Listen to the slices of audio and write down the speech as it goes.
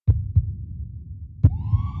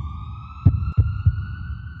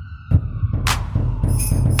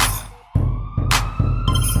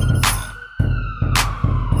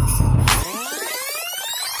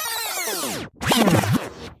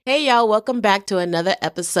Hey, y'all. Welcome back to another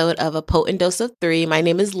episode of A Potent Dose of Three. My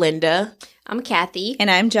name is Linda. I'm Kathy.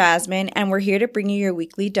 And I'm Jasmine, and we're here to bring you your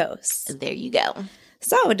weekly dose. There you go.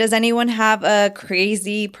 So, does anyone have a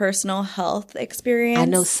crazy personal health experience? I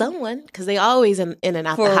know someone, because they always in and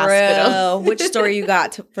out For the hospital. real. Which story you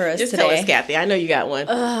got for us Just today? tell us, Kathy. I know you got one.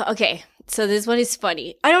 Okay, so this one is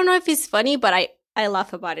funny. I don't know if it's funny, but I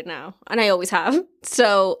laugh about it now, and I always have.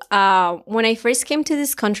 So when I first came to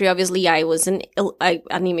this country, obviously I wasn't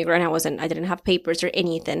an immigrant. I didn't have papers or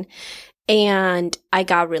anything, and I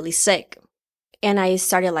got really sick. And I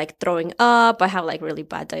started like throwing up. I have like really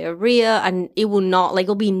bad diarrhea, and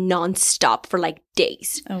it'll be nonstop for like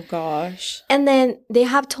days. Oh gosh. And then they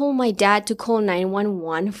have told my dad to call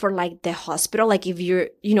 911 for like the hospital, like if you're,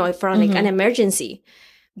 for like an emergency.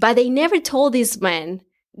 But they never told this man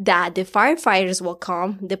that the firefighters will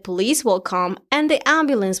come, the police will come, and the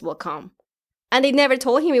ambulance will come. And they never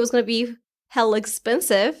told him it was going to be hell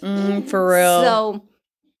expensive. For real. So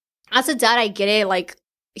as a dad, I get it. Like,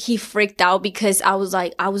 he freaked out because I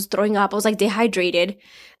was throwing up. I was like dehydrated,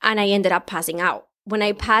 and I ended up passing out. When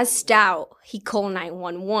I passed out, he called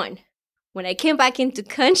 911. When I came back into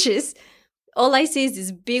conscious, all I see is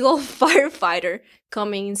this big old firefighter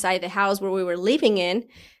coming inside the house where we were living in,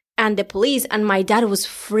 and the police, and my dad was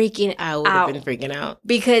freaking out. I would have been freaking out.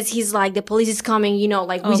 Because he's like, the police is coming, we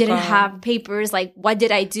didn't have papers. Like, what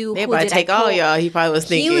did I do? They about to take all y'all. He probably was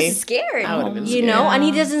thinking. He was scared. I would have been scared. And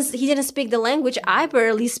he didn't speak the language. I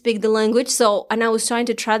barely speak the language. So, and I was trying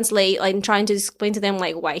to translate, like trying to explain to them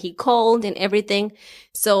like why he called and everything.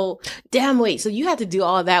 So, damn, wait. So you had to do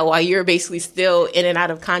all that while you're basically still in and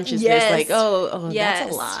out of consciousness. Yes. Like, yes.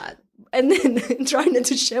 That's a lot. And then trying not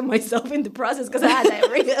to shit myself in the process because I had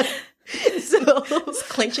diarrhea. So just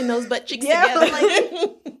clenching those butt cheeks together.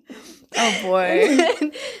 Like, oh boy.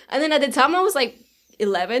 And then at the time I was like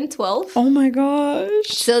 11, 12. Oh my gosh.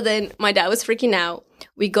 So then my dad was freaking out.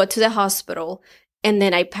 We got to the hospital, and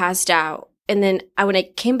then I passed out. And then when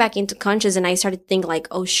I came back into conscious, and I started thinking like,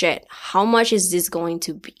 oh shit, how much is this going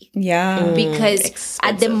to be? Yeah. Because expensive.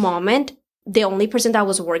 At the moment, the only person that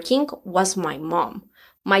was working was my mom.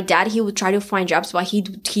 My dad, he would try to find jobs, but he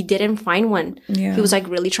didn't find one. Yeah. He was like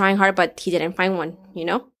really trying hard, but he didn't find one,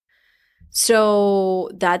 So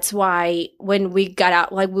that's why when we got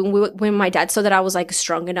out, like when my dad saw that I was like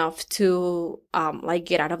strong enough to like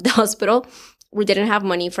get out of the hospital, we didn't have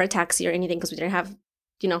money for a taxi or anything because we didn't have,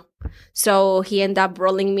 So he ended up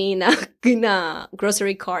rolling me in a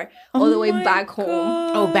grocery cart all the way back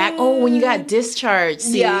home. When you got discharged.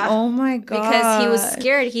 See? Yeah. Oh my god. Because he was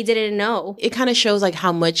scared. He didn't know. It kind of shows like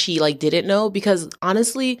how much he like didn't know, because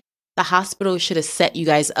honestly, the hospital should have set you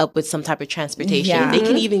guys up with some type of transportation. Yeah. They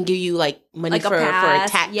can even give you like money Like for a pass,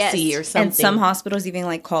 taxi or something. And some hospitals even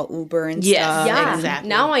like call Uber and Yes. stuff. Yeah, exactly.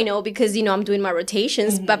 Now I know because, I'm doing my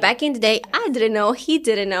rotations. But back in the day, I didn't know. He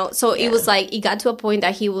didn't know. So it was like, it got to a point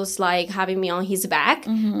that he was like having me on his back.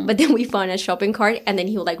 But then we found a shopping cart, and then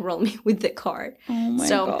he would like roll me with the cart. Oh my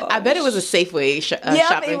god. I bet it was a Safeway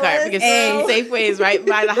shopping cart, because Safeway is right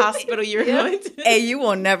by the hospital you're going to. Hey, you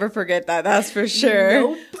will never forget that. That's for sure.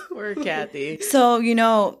 Nope. Poor Kathy.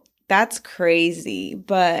 So, that's crazy.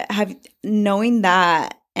 But knowing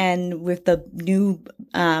that, and with the new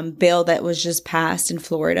bill that was just passed in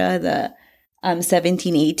Florida, the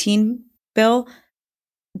 1718 bill,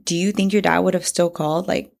 do you think your dad would have still called?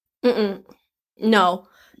 Like, No,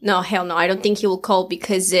 hell no. I don't think he will call,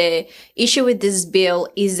 because the issue with this bill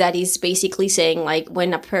is that it's basically saying like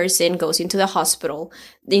when a person goes into the hospital,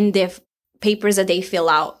 in the papers that they fill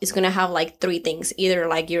out is going to have like three things: either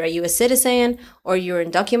like you're a U.S. citizen, or you're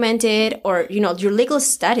undocumented, or your legal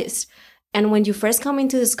status. And when you first come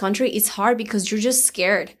into this country, it's hard because you're just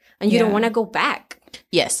scared and you don't want to go back.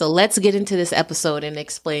 Yes, so let's get into this episode and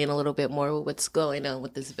explain a little bit more what's going on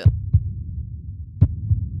with this bill.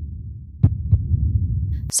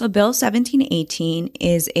 So Bill 1718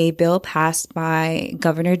 is a bill passed by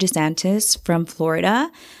Governor DeSantis from Florida,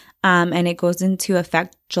 and it goes into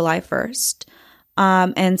effect July 1st.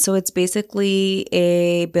 And so it's basically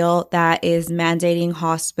a bill that is mandating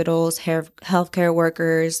hospitals, healthcare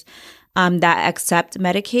workers that accept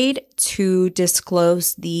Medicaid to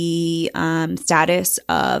disclose the status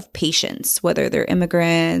of patients, whether they're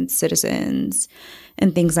immigrants, citizens,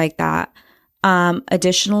 and things like that.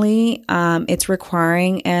 Additionally, it's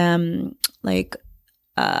requiring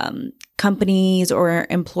companies or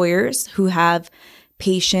employers who have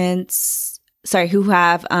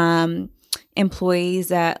employees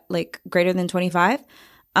that like greater than 25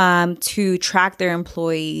 to track their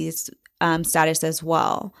employees' status as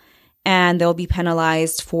well. And they'll be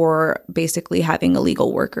penalized for basically having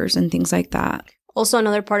illegal workers and things like that. Also,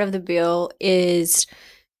 another part of the bill is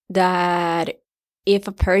that if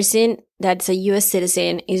a person that's a U.S.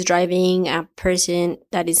 citizen is driving a person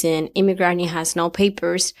that is an immigrant and has no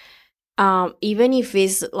papers, even if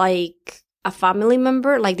it's like a family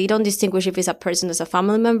member, like they don't distinguish if it's a person that's a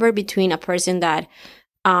family member between a person that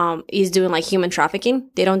is doing like human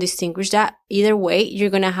trafficking. They don't distinguish that. Either way,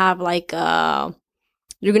 you're gonna have like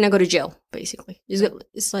you're gonna go to jail basically. It's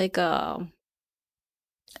like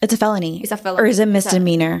It's a felony. it's a felony. Or is it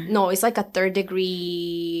misdemeanor? No, it's like a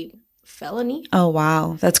 3rd-degree felony. Oh,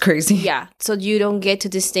 wow. That's crazy. Yeah, so you don't get to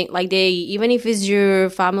distinct, like they, even if it's your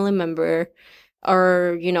family member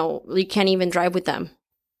or, you know, you can't even drive with them.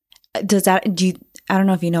 Does that, I don't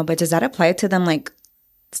know if you know, but does that apply to them like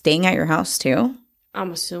staying at your house too?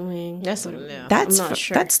 I'm assuming. That's yeah. That's, I'm not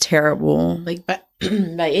sure. That's terrible. Like by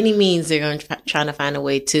any means, they're going to trying to find a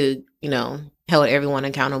way to, you know, hold everyone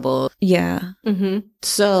accountable. Yeah. Mm-hmm.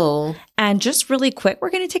 So, And just really quick, we're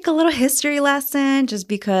going to take a little history lesson just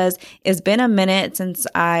because it's been a minute since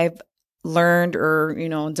I've learned or, you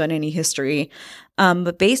know, done any history.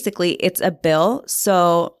 But basically, it's a bill.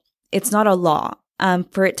 So it's not a law.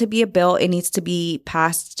 For it to be a bill, it needs to be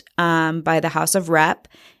passed by the House of Rep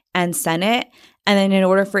and Senate. And then in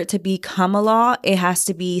order for it to become a law, it has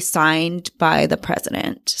to be signed by the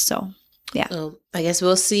president. So, yeah. I guess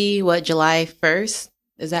we'll see what July 1st.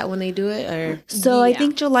 Is that when they do it? Or So I Yeah.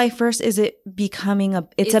 think July 1st, is it becoming Gonna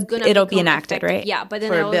it'll be become enacted, effective. right? Yeah, but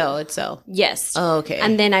then for a bill itself? Yes. Oh, okay.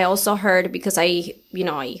 And then I also heard, because I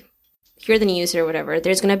hear the news or whatever,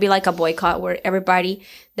 there's going to be like a boycott where everybody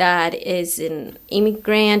that is an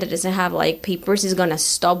immigrant that doesn't have like papers is going to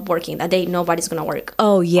stop working. That day, nobody's going to work.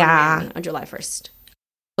 Oh, yeah. On July 1st.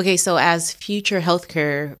 Okay, so as future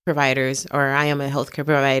healthcare providers, or I am a healthcare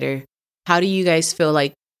provider, how do you guys feel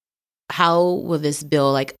like, how will this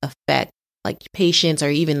bill like affect like patients or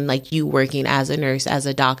even like you working as a nurse, as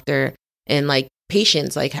a doctor, and like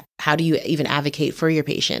patients? Like, how do you even advocate for your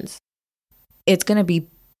patients? It's going to be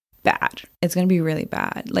bad. It's going to be really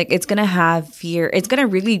bad. Like, it's going to have fear. It's going to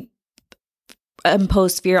really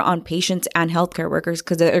impose fear on patients and healthcare workers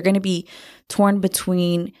because they're going to be torn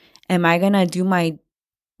between, am I going to do my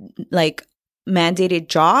like mandated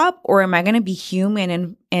job, or am I going to be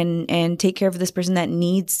human and take care of this person that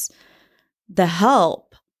needs the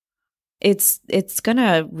help? It's going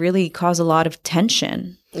to really cause a lot of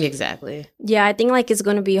tension. Exactly. Yeah, I think like it's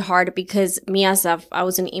going to be hard because me I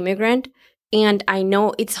was an immigrant. And I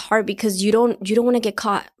know it's hard because you don't want to get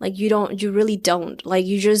caught. Like you really don't. Like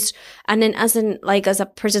you just, and then as a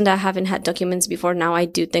person that haven't had documents before, now I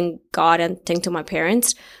do thank God and thank to my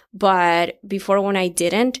parents. But before, when I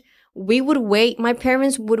didn't, my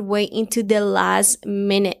parents would wait into the last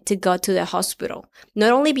minute to go to the hospital.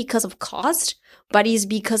 Not only because of cost, but it's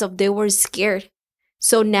because they were scared.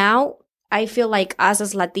 So now I feel like us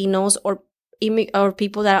as Latinos or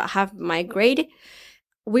people that have migrated,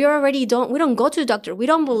 we don't go to the doctor. We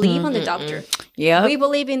don't believe on the doctor. Yeah. We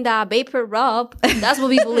believe in the vapor rub. That's what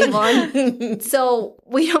we believe on. So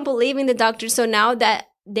we don't believe in the doctor. So now that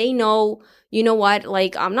they know, you know what,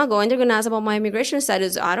 like I'm not going, they're going to ask about my immigration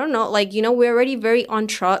status. I don't know. Like, you know, we're already very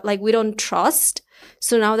like we don't trust.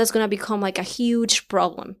 So now that's going to become like a huge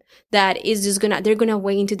problem that is just they're going to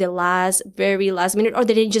wait into the very last minute, or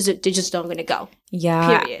they just not going to go.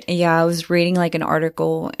 Yeah. Period. Yeah. I was reading like an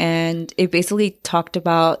article and it basically talked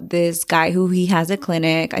about this guy who he has a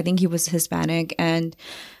clinic. I think he was Hispanic. And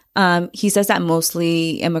he says that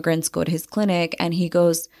mostly immigrants go to his clinic. And he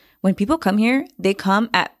goes, when people come here, they come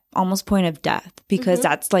at almost point of death because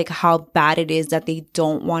that's like how bad it is that they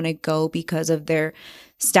don't want to go because of their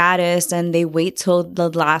status, and they wait till the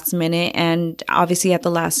last minute. And obviously at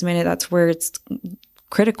the last minute, that's where it's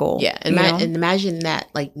critical. Yeah. And imagine that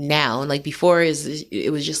like now, like before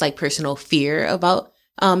it was just like personal fear about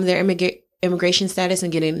their immigration status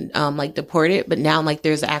and getting like deported. But now like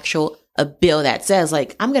there's a bill that says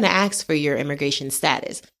like, I'm going to ask for your immigration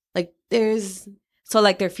status. Like so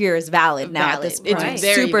like their fear is valid now at this point. It's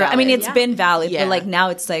very super. valid. I mean, it's been valid, Yeah. but like now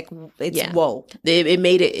it's like whoa. It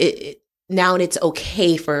made it now it's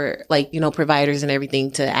okay for like, you know, providers and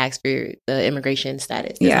everything to ask for the immigration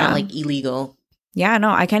status. It's not like illegal. Yeah,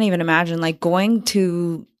 no, I can't even imagine. Like going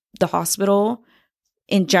to the hospital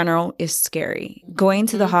in general is scary. Going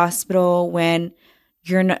to the hospital when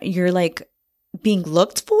you're like being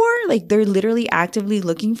looked for, like they're literally actively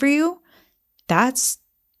looking for you. That's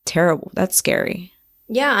terrible. That's scary.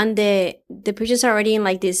 Yeah, and the patients are already in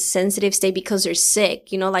like this sensitive state because they're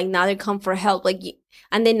sick, you know, like now they come for help, like,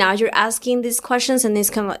 and then now you're asking these questions, and it's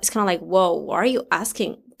kind of like, whoa, why are you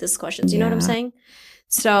asking these questions? You know what I'm saying?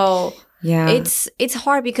 So yeah, it's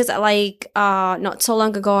hard because like not so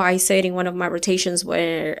long ago, I said in one of my rotations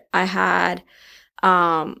where I had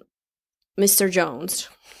Mr. Jones.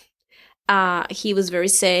 He was very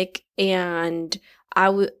sick, and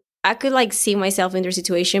I could like see myself in their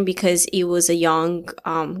situation because it was a young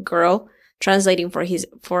girl translating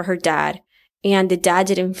for her dad, and the dad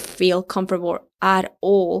didn't feel comfortable at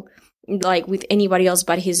all like with anybody else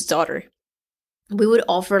but his daughter. We would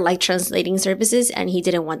offer like translating services, and he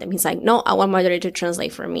didn't want them. He's like, no, I want my daughter to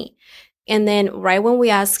translate for me. And then right when we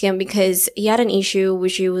asked him, because he had an issue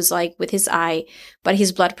which he was like with his eye, but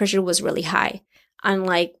his blood pressure was really high. And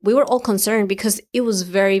like, we were all concerned because it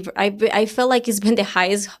was I felt like it's been the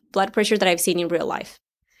highest blood pressure that I've seen in real life.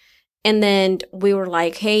 And then we were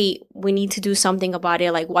like, hey, we need to do something about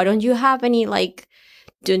it. Like, why don't you have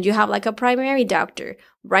a primary doctor?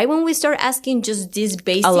 Right when we start asking just these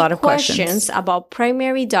basic questions about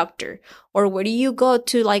primary doctor, or where do you go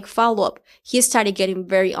to like follow up, he started getting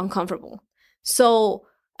very uncomfortable. So,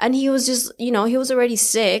 and he was just, he was already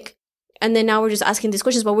sick. And then now we're just asking these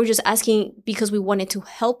questions, but we're just asking because we wanted to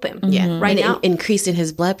help him. Yeah. Right now. Increasing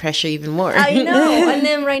his blood pressure even more. I know. And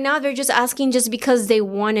then right now they're just asking just because they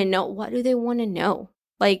want to know. What do they want to know?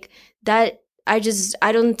 Like that, I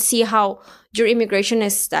don't see how your immigration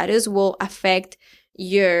status will affect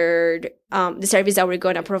your the service that we're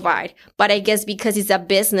going to provide. But I guess because it's a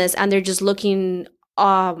business and they're just looking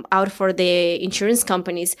out for the insurance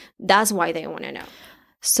companies, that's why they want to know.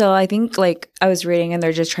 So I think like I was reading and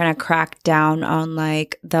they're just trying to crack down on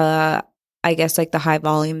like the high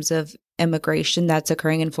volumes of immigration that's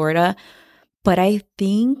occurring in Florida. But I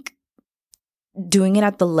think doing it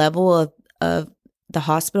at the level of the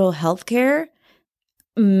hospital healthcare,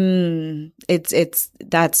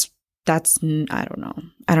 that's I don't know.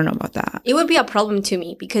 I don't know about that. It would be a problem to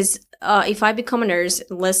me because if I become a nurse,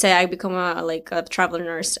 let's say I become a traveler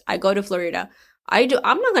nurse, I go to Florida. I'm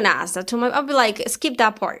not gonna ask that to I'll be like, skip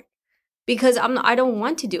that part because I don't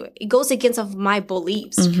want to do it. It goes against of my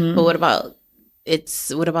beliefs. Mm-hmm. But what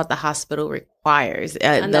about the hospital requires?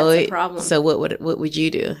 And that's the problem. So what would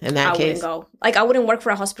you do in that case? I wouldn't go. Like I wouldn't work for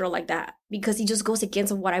a hospital like that because it just goes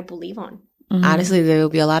against of what I believe on. Mm-hmm. Honestly, there will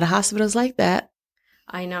be a lot of hospitals like that.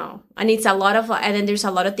 I know. And it's a lot of, and then there's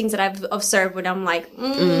a lot of things that I've observed when I'm like,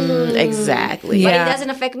 exactly. But it doesn't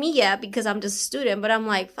affect me yet because I'm just a student. But I'm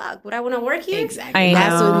like, fuck, would I want to work here? Exactly.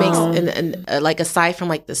 That's what makes, like, aside from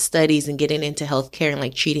like the studies and getting into healthcare and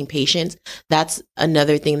like treating patients, that's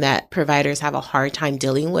another thing that providers have a hard time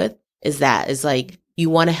dealing with is like, you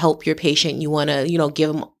want to help your patient. You want to,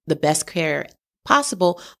 give them the best care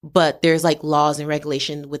possible. But there's like laws and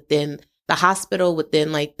regulations within the hospital,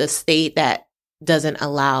 within like the state that doesn't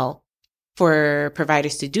allow for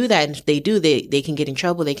providers to do that. And if they do, they can get in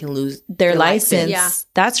trouble. They can lose their license. Yeah.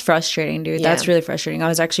 That's frustrating, dude. Yeah. That's really frustrating. I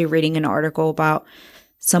was actually reading an article about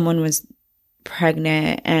someone was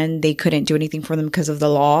pregnant and they couldn't do anything for them because of the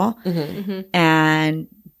law. Mm-hmm. Mm-hmm. And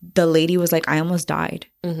the lady was like, I almost died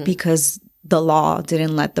because the law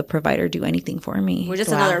didn't let the provider do anything for me. Which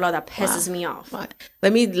is another law that pisses me off. Wow.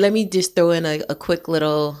 Let me just throw in a quick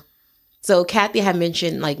little. So Kathy had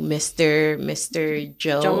mentioned like Mr.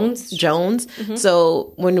 Jones. Mm-hmm.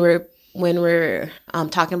 So when we're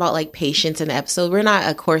talking about like patients in the episode, we're not,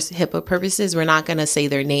 of course, HIPAA purposes, we're not going to say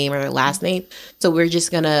their name or their last name. So we're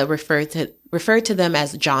just going to refer to them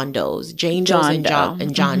as John Does, Jane Does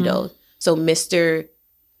and John Doe. So Mr.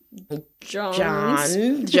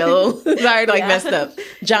 John Joe. Sorry, messed up.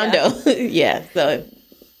 John Doe. Yeah. So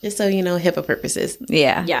just so you know, HIPAA purposes.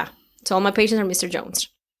 Yeah. Yeah. So all my patients are Mr. Jones.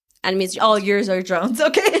 And Ms. Jones. All yours are Jones.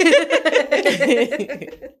 Okay.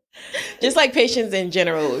 Just like patients in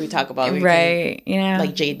general, we talk about. Right. Yeah.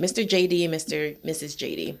 Like Mr. JD and Mrs.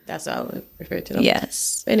 JD. That's how I would refer to them.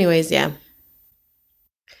 Yes. But anyways, yeah.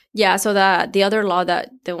 Yeah, so the other law, the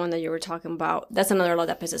one that you were talking about, that's another law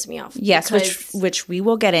that pisses me off. Yes, which we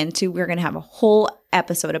will get into. We're going to have a whole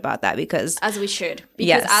episode about that because... As we should.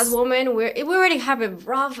 Because as women, we already have it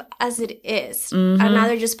rough as it is. Mm-hmm. And now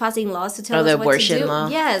they're just passing laws to tell us what to do. Law.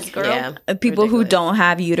 Yes, girl. Yeah, people who don't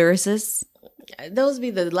have uteruses. Those be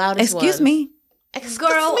the loudest Excuse me.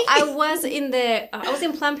 Girl, I was in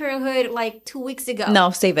Planned Parenthood like 2 weeks ago. No,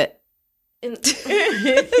 save it. Save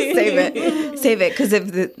it because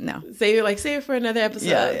save it for another episode.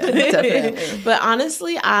 Yeah, definitely. But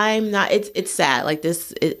honestly, I'm not. It's sad. Like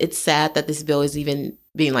this, it's sad that this bill is even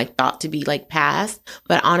being like thought to be like passed.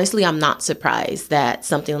 But honestly, I'm not surprised that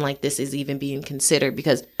something like this is even being considered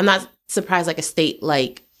because I'm not surprised like a state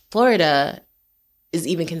like Florida is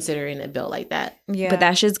even considering a bill like that. Yeah, but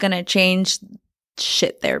that shit's gonna change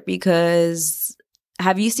shit there because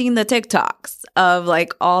have you seen the TikToks of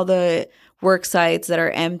like all the work sites that are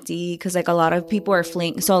empty because like a lot of people are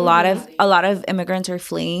fleeing. So a lot of immigrants are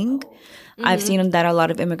fleeing. I've seen that a lot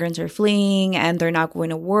of immigrants are fleeing and they're not going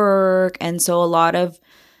to work. And so a lot of,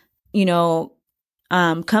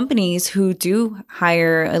 companies who do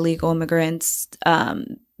hire illegal immigrants,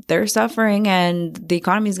 they're suffering and the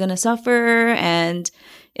economy is going to suffer. And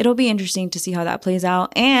it'll be interesting to see how that plays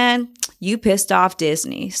out. And you pissed off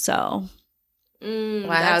Disney. So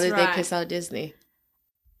how did they piss off Disney?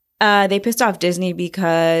 They pissed off Disney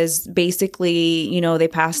because basically, they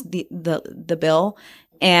passed the bill.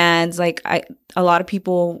 And like a lot of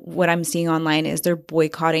people, what I'm seeing online is they're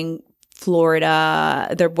boycotting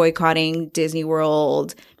Florida. They're boycotting Disney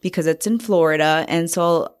World because it's in Florida. And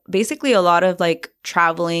so basically a lot of like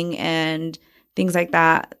traveling and things like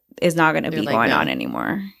that is not going to be going on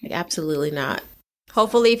anymore. Absolutely not.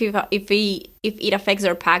 Hopefully if it affects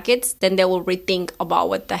their packets, then they will rethink about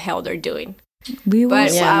what the hell they're doing. We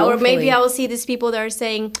will, or maybe I will see these people that are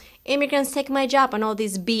saying immigrants take my job and all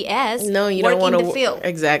this BS. No, you don't want to.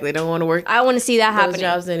 Exactly, don't want to work. I want to see that those happening.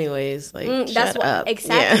 Jobs, anyways. Like, that's what up.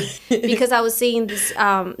 Exactly. Yeah. Because I was seeing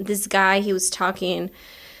this guy. He was talking,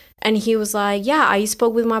 and he was like, "Yeah, I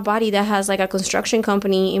spoke with my buddy that has like a construction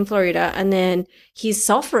company in Florida, and then he's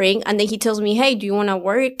suffering, and then he tells me, hey, do you want to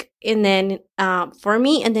work? And then for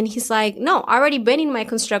me, and then he's like, no, I already been in my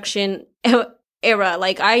construction." era.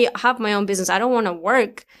 Like, I have my own business. I don't want to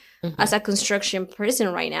work as a construction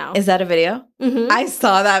person right now. Is that a video? Mm-hmm. I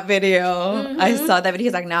saw that video. I saw that video.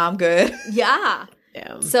 He's like, nah, I'm good. Yeah.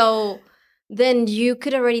 So then you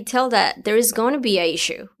could already tell that there is going to be an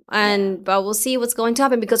issue. But we'll see what's going to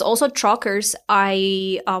happen, because also truckers,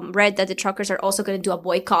 I read that the truckers are also going to do a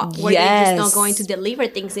boycott where they're just not going to deliver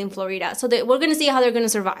things in Florida. So we're going to see how they're going to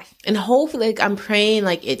survive. And hopefully, like, I'm praying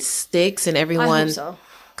like it sticks and everyone I hope so.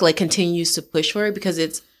 Like continues to push for it, because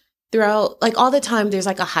it's throughout, like, all the time there's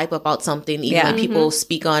like a hype about something, even when people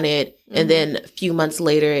speak on it, and then a few months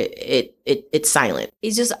later it's silent.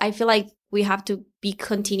 It's just, I feel like we have to be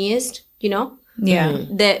continuous, Yeah.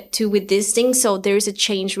 With this thing, so there's a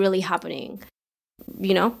change really happening,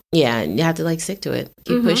 Yeah, and you have to like stick to it,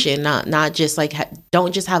 keep pushing, not just like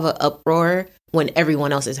don't just have an uproar when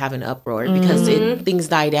everyone else is having an uproar, because things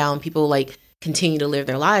die down, people like continue to live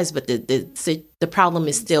their lives, but the problem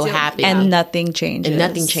is still happening. And nothing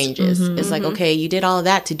changes. It's like, okay, you did all of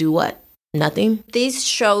that to do what? Nothing? This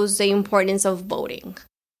shows the importance of voting.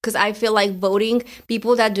 Because I feel like voting,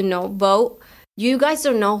 people that do not vote, you guys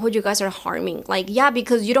don't know who you guys are harming. Like, yeah,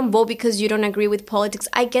 because you don't vote because you don't agree with politics.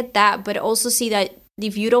 I get that, but also see that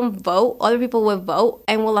if you don't vote, other people will vote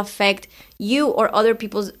and will affect you or other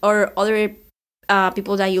people's or other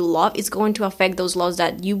people that you love. It's going to affect those laws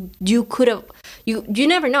that you could have. You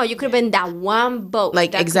never know. You could have been that one vote.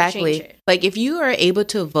 Like, that exactly. Like, if you are able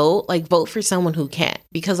to vote, like, vote for someone who can't.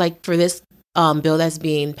 Because, like, for this bill that's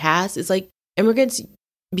being passed, it's like immigrants,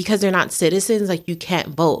 because they're not citizens, like, you can't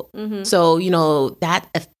vote. So,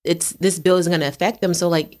 this bill is going to affect them. So,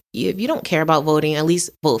 like, if you don't care about voting, at least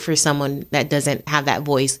vote for someone that doesn't have that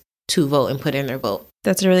voice to vote and put in their vote.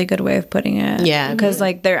 That's a really good way of putting it. Yeah. Because,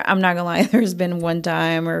 like, I'm not going to lie, there's been one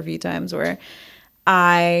time or a few times where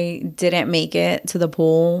I didn't make it to the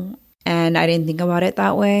poll and I didn't think about it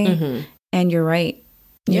that way. And you're right.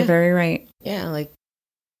 You're very right. Yeah, like,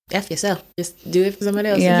 F yourself. Just do it for somebody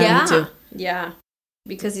else. Yeah.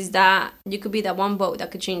 Because it's that, you could be that one vote that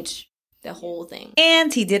could change the whole thing.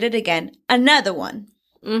 And he did it again. Another one.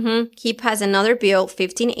 He passed another bill,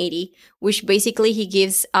 1580, which basically he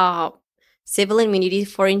gives civil immunity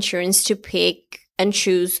for insurance to pick and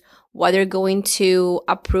choose what they're going to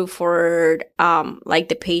approve for, like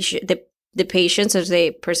the patient, the patients or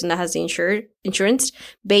the person that has the insurance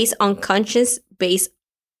based on conscience-based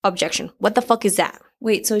objection. What the fuck is that?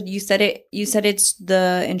 Wait, so you said it's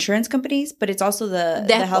the insurance companies, but it's also the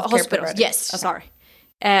healthcare hospitals. providers. Yes, okay. Sorry.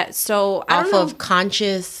 So I Off don't know. of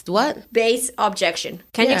conscious what? Base objection.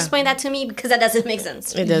 Can you explain that to me? Because that doesn't make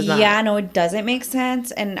sense. It does not. Yeah, no, it doesn't make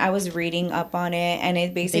sense. And I was reading up on it, and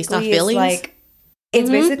it basically is feelings? like, it's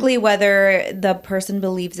basically whether the person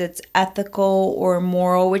believes it's ethical or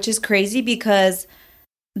moral, which is crazy because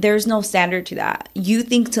there's no standard to that. You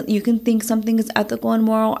can think something is ethical and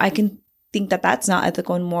moral. I can think that that's not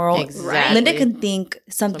ethical and moral. Exactly. Linda can think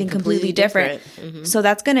something completely different. So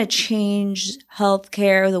that's going to change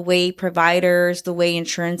healthcare, the way providers, the way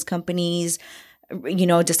insurance companies,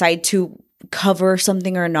 decide to cover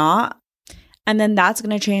something or not. And then that's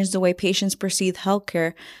going to change the way patients perceive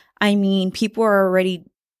healthcare. I mean, people are already,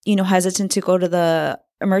 hesitant to go to the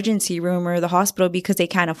emergency room or the hospital because they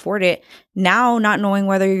can't afford it. Now, not knowing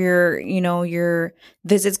whether your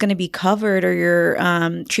visit's going to be covered or your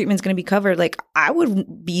treatment's going to be covered, like, I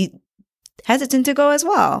would be hesitant to go as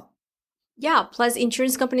well. Yeah, plus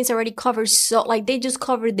insurance companies already cover they just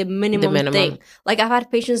cover the minimum thing. Like I've had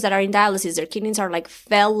patients that are in dialysis, their kidneys are like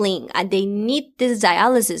failing and they need this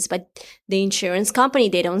dialysis, but the insurance company,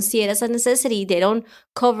 they don't see it as a necessity. They don't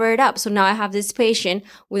cover it up. So now I have this patient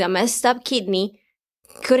with a messed up kidney,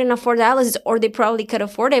 couldn't afford dialysis, or they probably could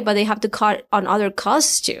afford it, but they have to cut on other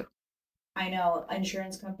costs too. I know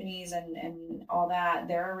insurance companies and all that,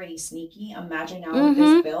 they're already sneaky. Imagine now with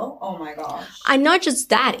this bill. Oh my gosh. And not just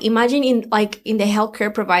that. Imagine in the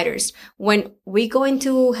healthcare providers. When we go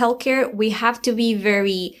into healthcare, we have to be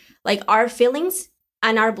very, like, our feelings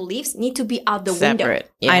and our beliefs need to be out the window.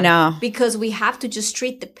 Yeah. I know. Because we have to just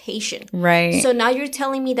treat the patient. Right. So now you're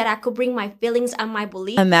telling me that I could bring my feelings and my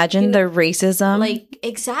beliefs. Imagine the racism. Like,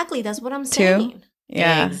 exactly. That's what I'm saying.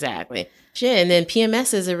 Yeah. Exactly. Shit, and then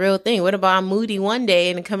PMS is a real thing. What about I'm moody one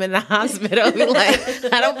day and come in the hospital and be like,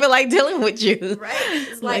 I don't feel like dealing with you. Right.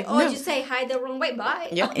 It's like, no. You say hi the wrong way. Bye.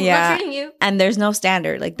 Yep. I'm not treating you. And there's no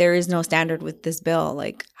standard. Like, there is no standard with this bill.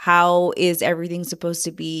 Like, how is everything supposed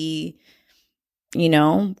to be, you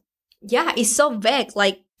know? Yeah, it's so vague.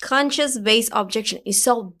 Like, conscience-based objection is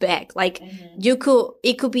so vague. Like, it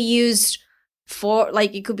could be used for,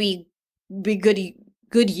 like, it could be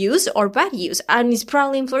good use or bad use, and it's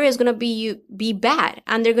probably in Florida is going to be bad,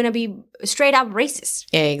 and they're going to be straight up racist.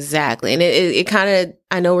 Exactly. And it kind of,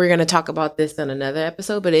 I know we're going to talk about this in another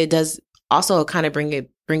episode, but it does also kind of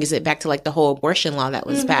brings it back to like the whole abortion law that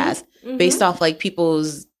was passed based off like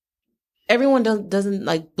everyone doesn't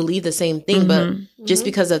like believe the same thing, but just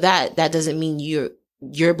because of that doesn't mean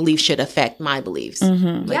your beliefs should affect my beliefs.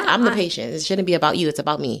 Like, I'm the patient. It shouldn't be about you. It's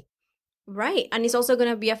about me. Right. And it's also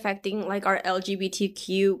going to be affecting like our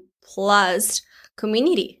LGBTQ plus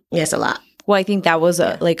community. Yes, a lot. Well, I think that was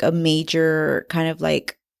a major kind of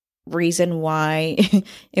like reason why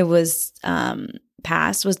it was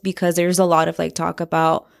passed, was because there's a lot of like talk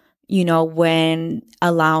about, you know, when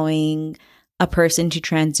allowing a person to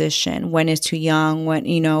transition, when it's too young, when,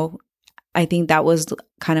 you know, I think that was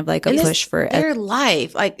kind of like a push for their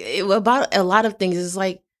life. Like about a lot of things is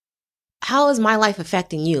like, how is my life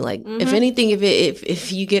affecting you? Like, if anything,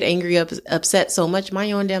 if you get angry, upset so much, mind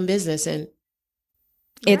your own damn business. And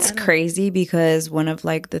it's crazy because one of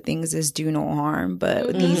like the things is do no harm,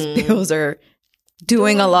 but these bills are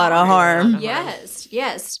doing a lot of harm. Yes.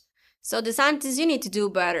 So DeSantis, you need to do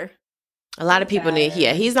better. A lot of people need,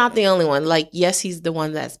 he's not the only one. Like, yes, he's the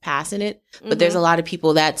one that's passing it, but there's a lot of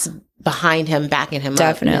people that's behind him, backing him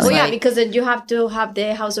Definitely. up. Well, yeah, because then you have to have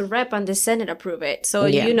the House of Rep and the Senate approve it. So,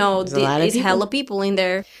 you know, there's hella people in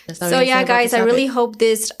there. So, yeah, guys, I really hope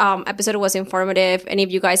this episode was informative. And if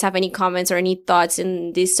you guys have any comments or any thoughts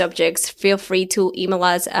in these subjects, feel free to email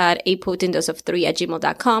us at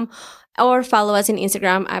apotentdoseof3@gmail.com or follow us on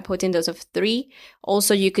Instagram at potentdoseof3.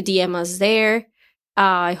 Also, you could DM us there.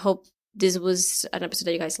 I hope this was an episode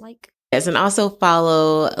that you guys like. Yes, and also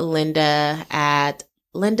follow Linda at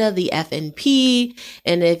Linda the FNP.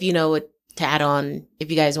 And if you know what to add on,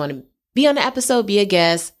 if you guys want to be on the episode, be a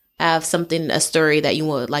guest, have something, a story that you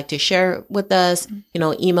would like to share with us, you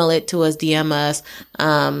know, email it to us, DM us.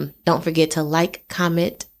 Don't forget to like,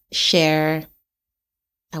 comment, share.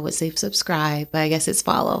 I would say subscribe, but I guess it's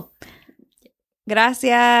follow.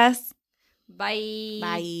 Gracias. Bye.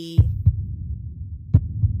 Bye.